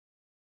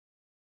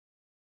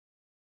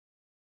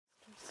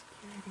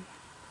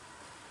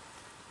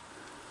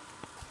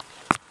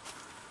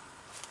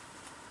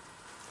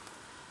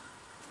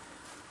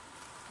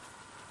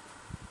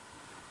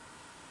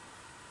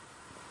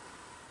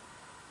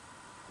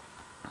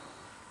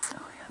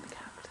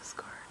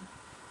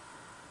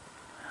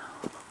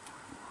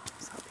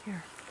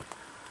here.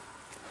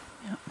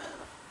 Yep.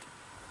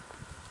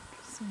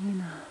 So, you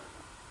know,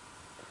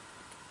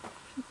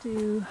 should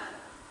do.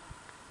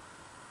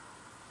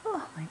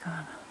 Oh my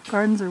God,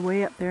 gardens are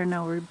way up there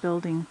now. We're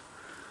building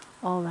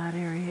all that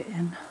area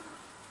in.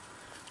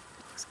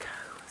 Those cows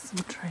with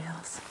some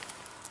trails.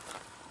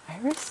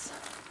 Iris?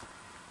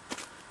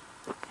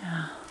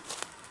 Yeah.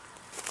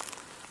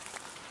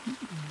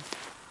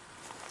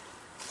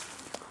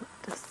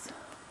 Eucalyptus.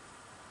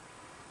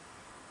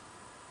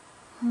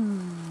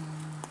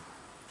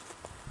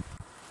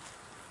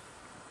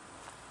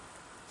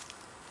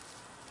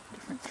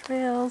 Different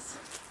trails.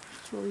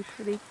 It's really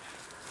pretty.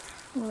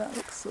 Oh, that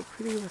looks so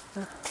pretty with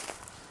the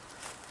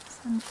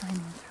sun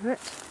shining through it.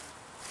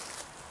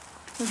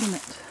 Isn't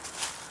it?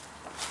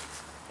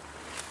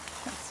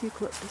 That's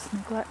Eucalyptus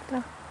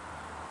neglecta.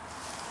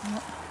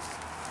 Yeah.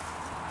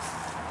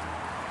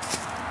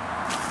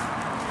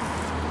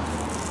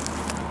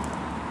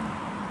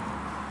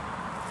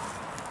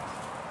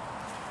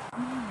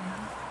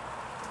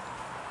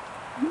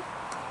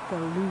 The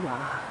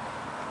lua.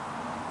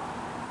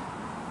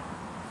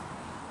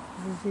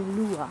 The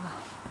lua.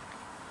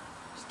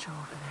 There's Joe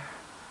over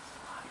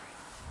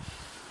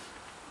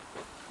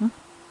there.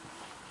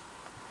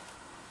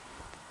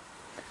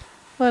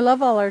 Well, I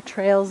love all our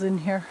trails in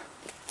here.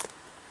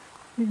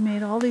 We've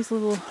made all these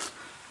little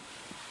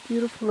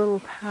beautiful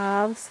little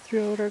paths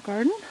throughout our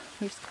garden.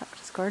 There's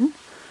cactus garden.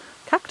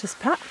 Cactus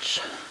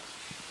patch.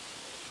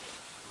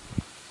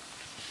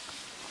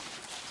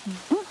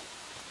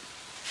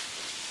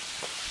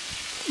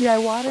 Yeah, I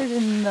watered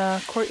in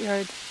the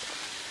courtyard.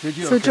 Did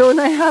you? So okay. Joe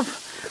and I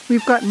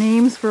we've got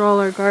names for all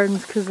our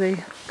gardens because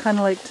they kind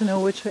of like to know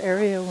which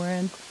area we're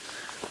in.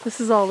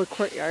 This is all the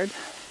courtyard.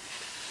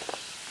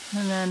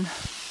 And then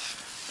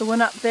the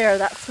one up there,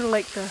 that's sort of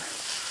like the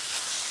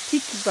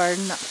tiki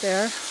garden up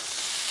there.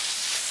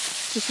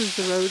 This is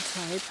the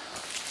roadside.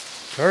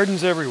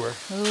 Gardens everywhere.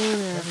 Oh,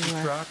 they're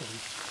everywhere.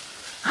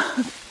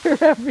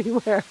 They're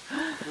everywhere.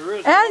 There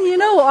is. And you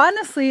know,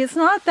 honestly, it's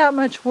not that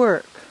much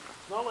work.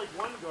 It's not like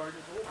one garden,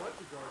 it's a whole bunch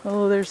of gardens.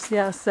 Oh, there's,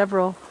 yeah,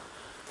 several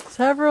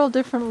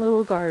different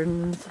little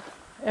gardens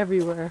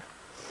everywhere.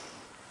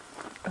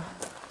 Oh,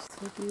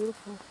 so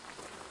beautiful.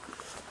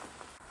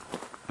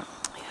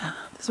 Yeah,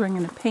 this is where I'm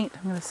going to paint.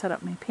 I'm going to set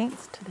up my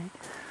paints today.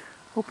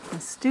 Open the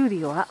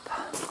studio up.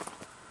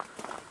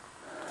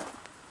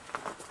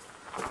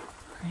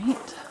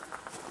 Right.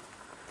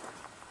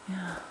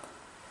 Yeah.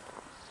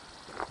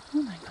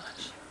 Oh my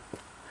gosh.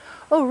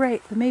 Oh,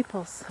 right, the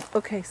maples.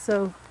 Okay,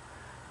 so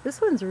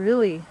this one's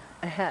really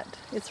ahead.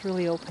 It's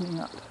really opening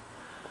up.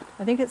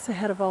 I think it's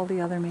ahead of all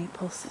the other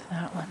maples.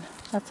 That one.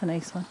 That's a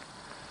nice one.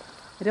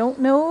 I don't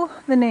know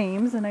the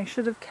names, and I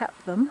should have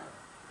kept them,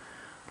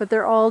 but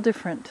they're all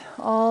different.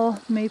 All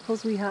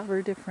maples we have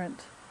are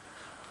different.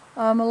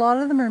 A lot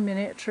of them are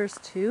miniatures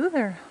too.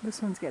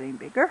 This one's getting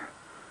bigger.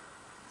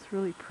 It's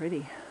really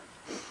pretty.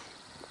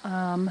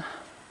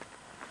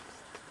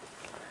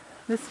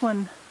 This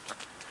one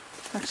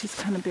actually is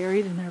kind of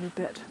buried in there a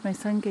bit. My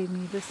son gave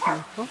me this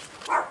maple.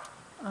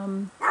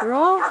 They're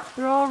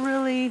all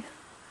really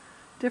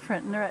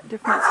different, and they're at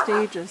different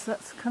stages.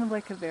 That's kind of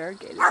like a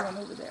variegated one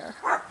over there.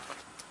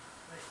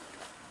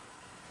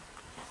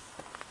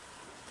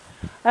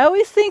 I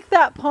always think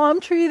that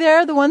palm tree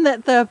there, the one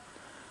that the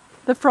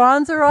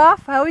fronds are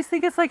off, I always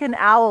think it's like an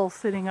owl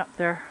sitting up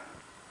there.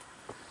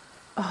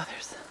 Oh,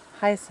 there's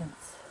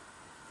hyacinths.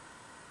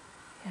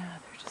 Yeah,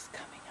 they're just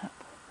coming up.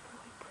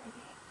 Really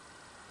pretty.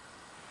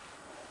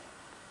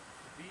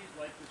 The bees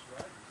like this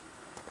ride.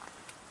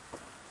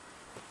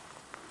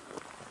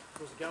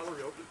 Was the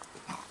gallery open?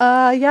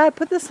 Yeah, I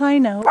put the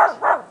sign out.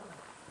 Yeah,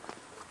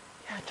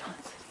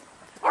 John's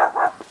sitting over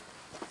there.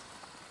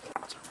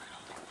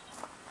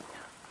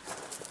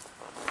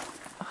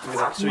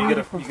 So you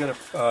gotta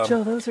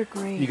Joe, those are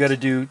great. You gotta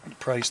do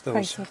price those.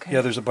 Price, okay.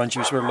 Yeah, there's a bunch.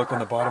 You sort of look on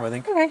the bottom, I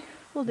think. Okay,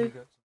 we'll do.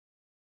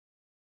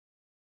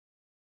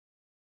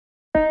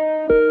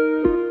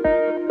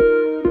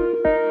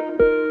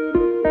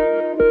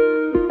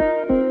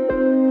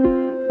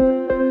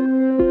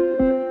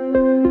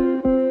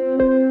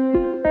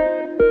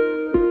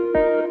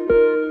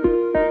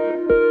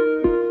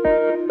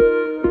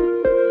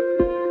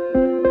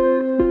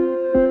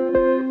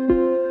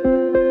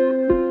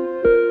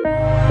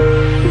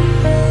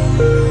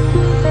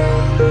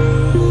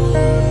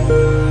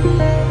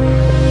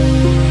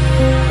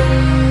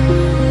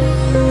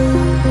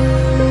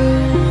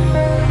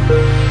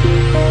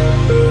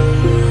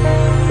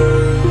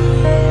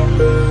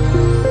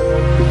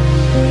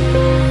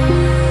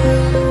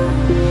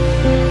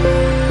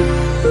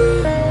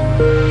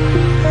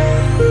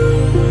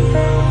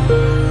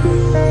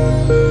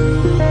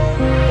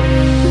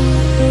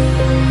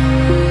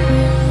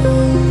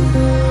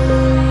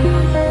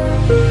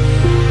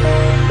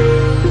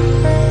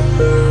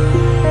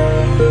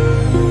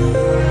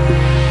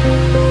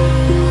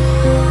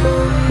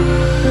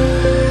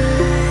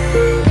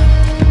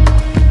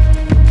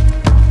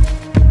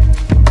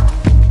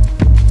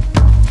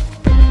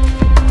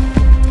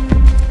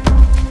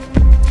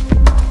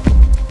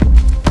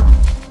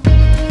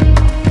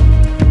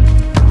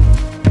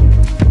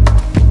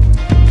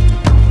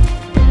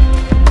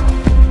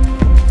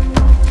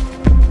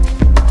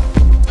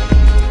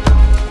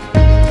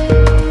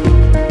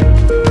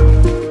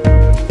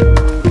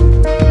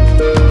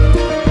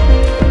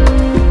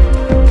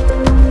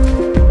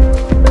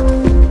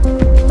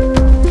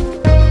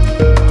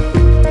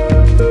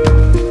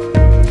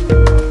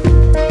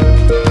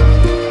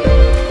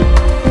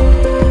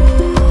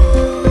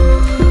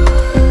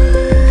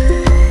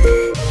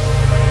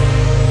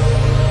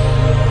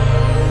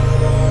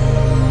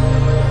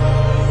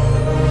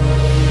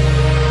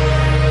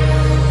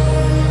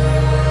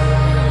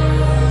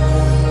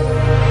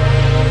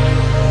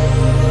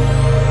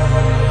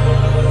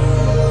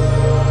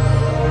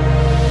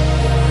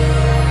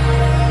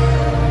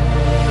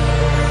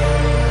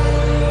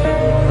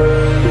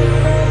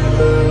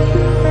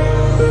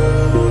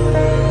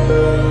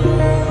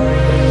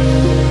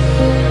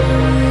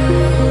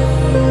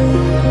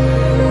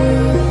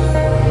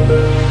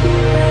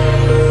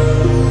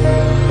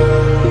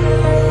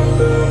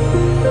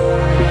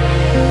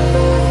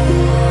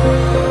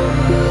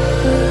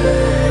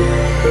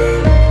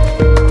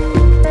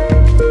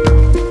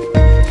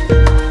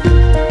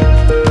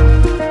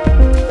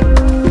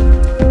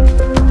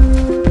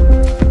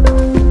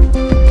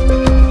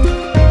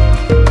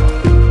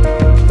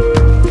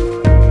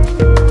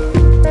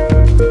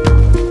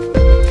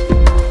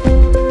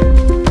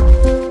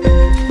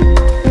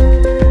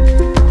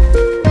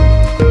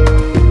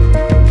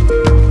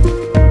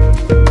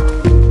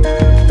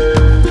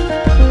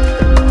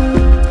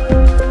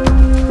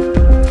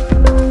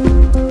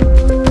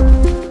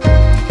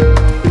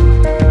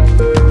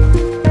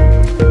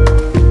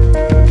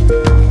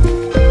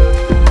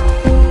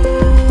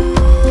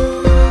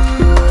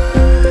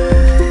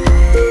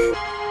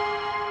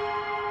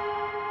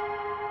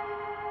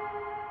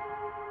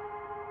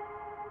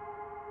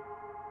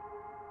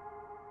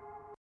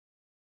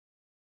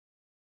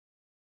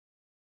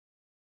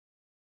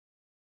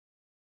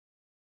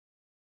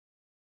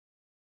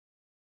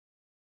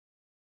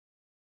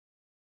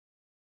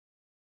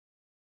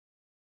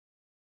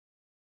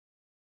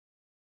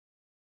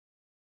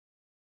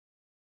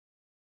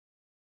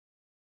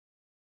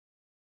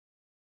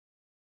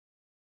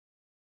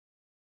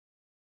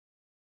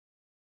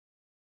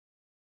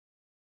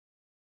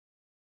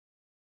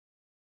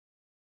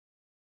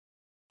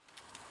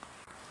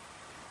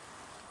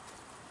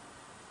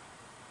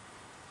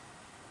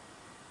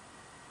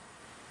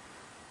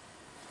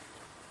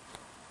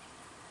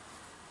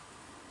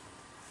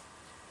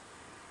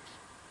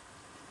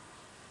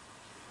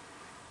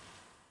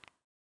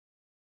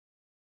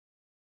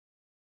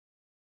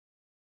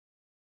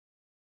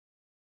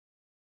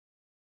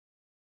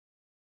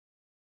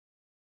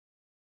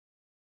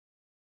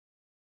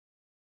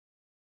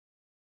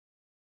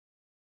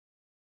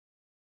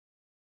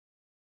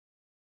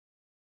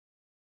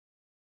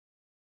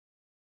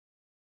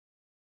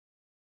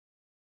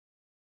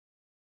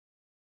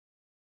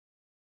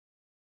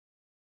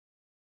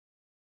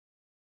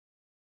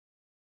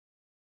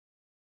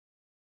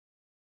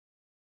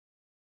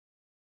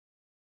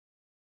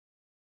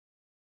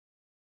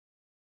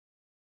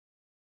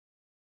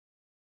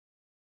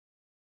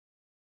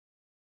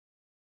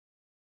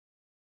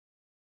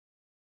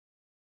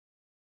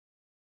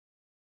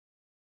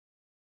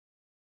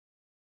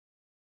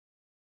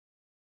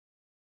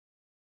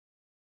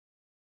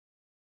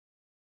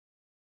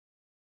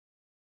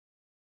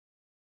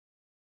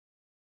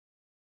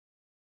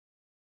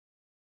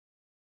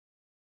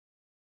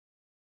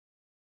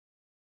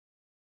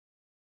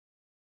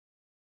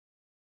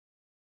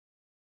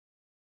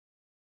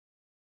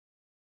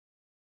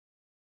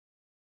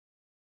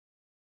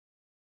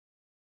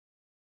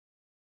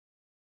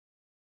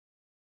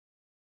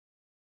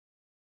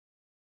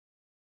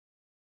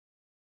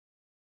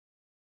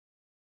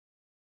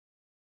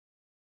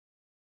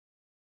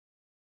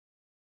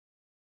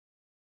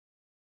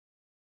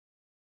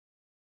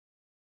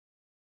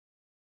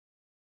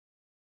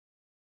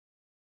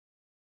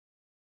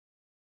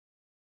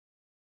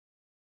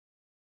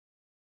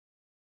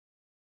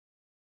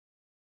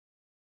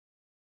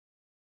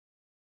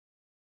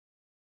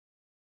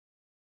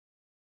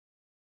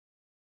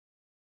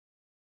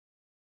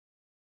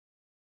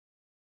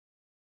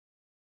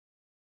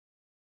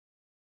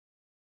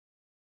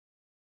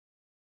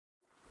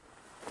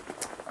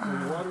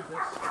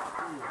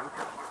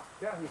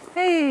 Yeah.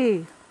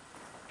 Hey!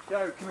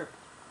 Yeah, come here.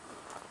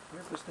 Come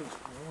here, this thing's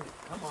growing.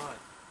 Come on.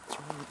 What's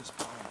wrong with this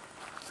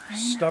palm?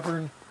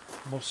 Stubborn,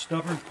 most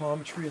stubborn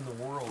palm tree in the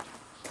world.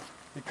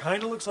 It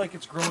kind of looks like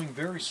it's growing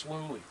very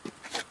slowly.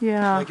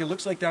 Yeah. Like it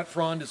looks like that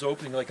frond is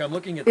opening. Like I'm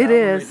looking at It that one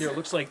is. right there. It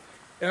looks like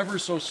ever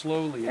so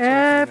slowly. It's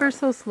Ever opening up.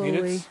 so I slowly.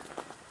 mean, it's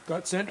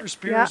got center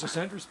spears. Yeah. The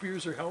center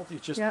spears are healthy.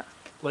 It's just Yeah.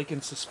 like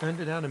in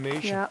suspended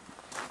animation. Yeah.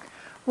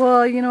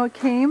 Well, you know, it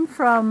came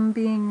from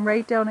being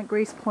right down at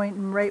Grace Point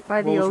and right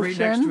by the Well, it was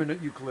ocean. right next to an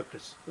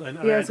eucalyptus. And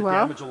I Yeah, had as to well.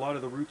 damage a lot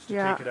of the roots to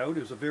Yeah. take it out.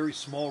 It was a very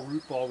small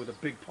root ball with a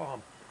big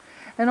palm.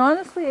 And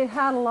honestly, it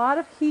had a lot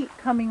of heat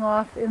coming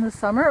off in the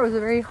summer. It was a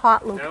very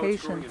hot Now it's growing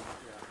location.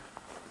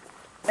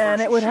 in,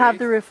 And it partial would have shade.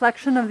 the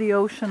reflection of the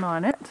ocean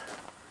on it.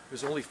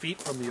 There's only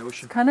feet from the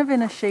ocean. Kind of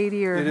in a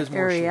shadier It is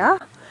more area.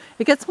 shady,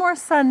 It gets more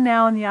sun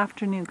now in the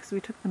afternoon because we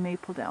took the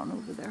maple down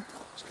over there.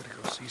 Just gotta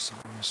go see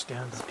something.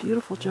 Stand up.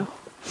 Beautiful, Joe.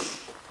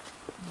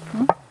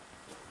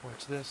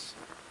 Watch this.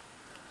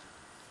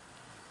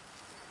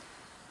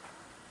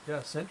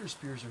 Yeah, center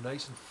spears are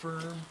nice and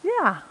firm.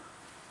 Yeah.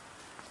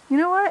 You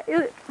know what?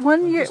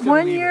 One I'm year, just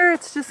gonna leave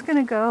it's just going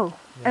to go.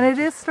 Yeah, And it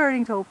is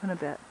starting to open a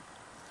bit.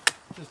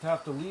 Just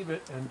have to leave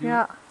it and do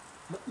Yeah.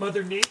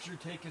 Mother Nature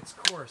take its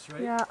course,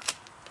 right? Yeah.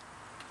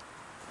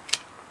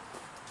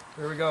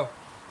 There we go.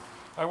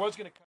 I was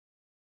gonna cut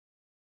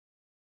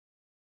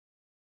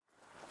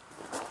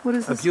What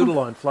is a this one?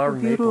 butylon,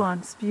 flowering maple. Butylon.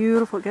 It's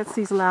beautiful. It gets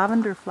these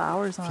lavender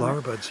flowers on Flower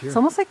it. buds here. It's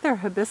almost like they're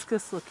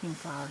hibiscus-looking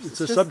flowers.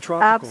 It's a just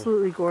subtropical.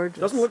 absolutely gorgeous.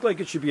 Doesn't look like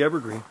it should be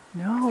evergreen.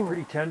 No.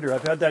 Pretty tender.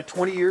 I've had that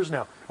 20 years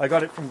now. I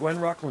got it from Gwen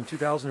Ruckle in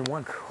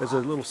 2001 as a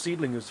little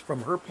seedling. It was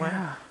from her plant,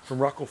 Yeah. from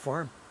Ruckle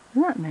Farm.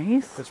 Isn't that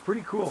nice? That's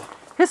pretty cool.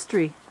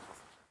 History.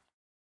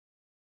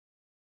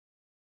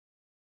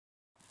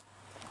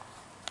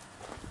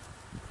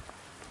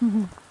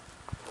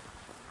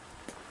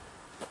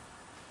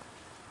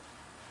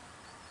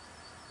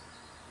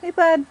 Hey,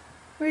 bud.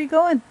 Where are you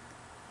going?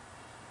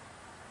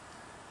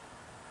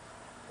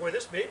 Boy,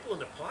 this maple in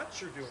the pot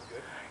sure doing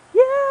good.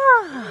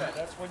 Yeah. Yeah,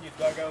 that's when you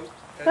dug out.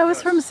 That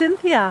was from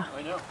Cynthia.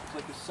 I know. It's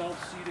like a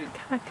self-seeded.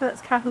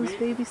 That's Kahu's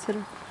Maple.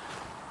 babysitter.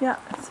 Yeah,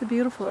 it's so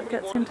beautiful. It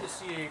Somebody gets wanted into. to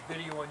see a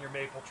video on your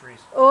maple trees.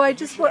 Oh, I You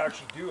just should wa-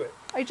 actually do it.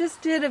 I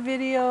just did a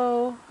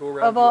video Go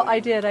around of all. doing I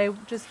it. did. I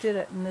just did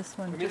it in this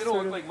one. I mean, just they don't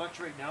sort look of- like much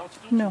right now. It's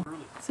still No, too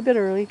early. it's a bit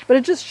early, but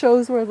it just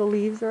shows where the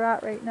leaves are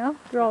at right now.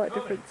 They're all at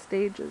They're different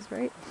stages,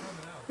 right? They're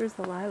coming out. There's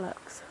the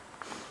lilacs.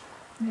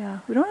 Yeah,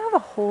 we don't have a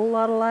whole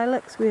lot of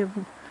lilacs. We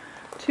have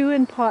 2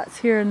 in pots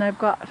here, and I've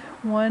got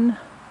 1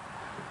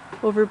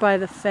 over by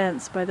the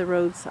fence by the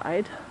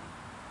roadside.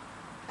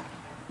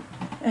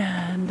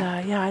 And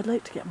yeah, I'd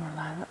like to get more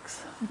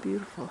lilacs. They're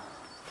beautiful.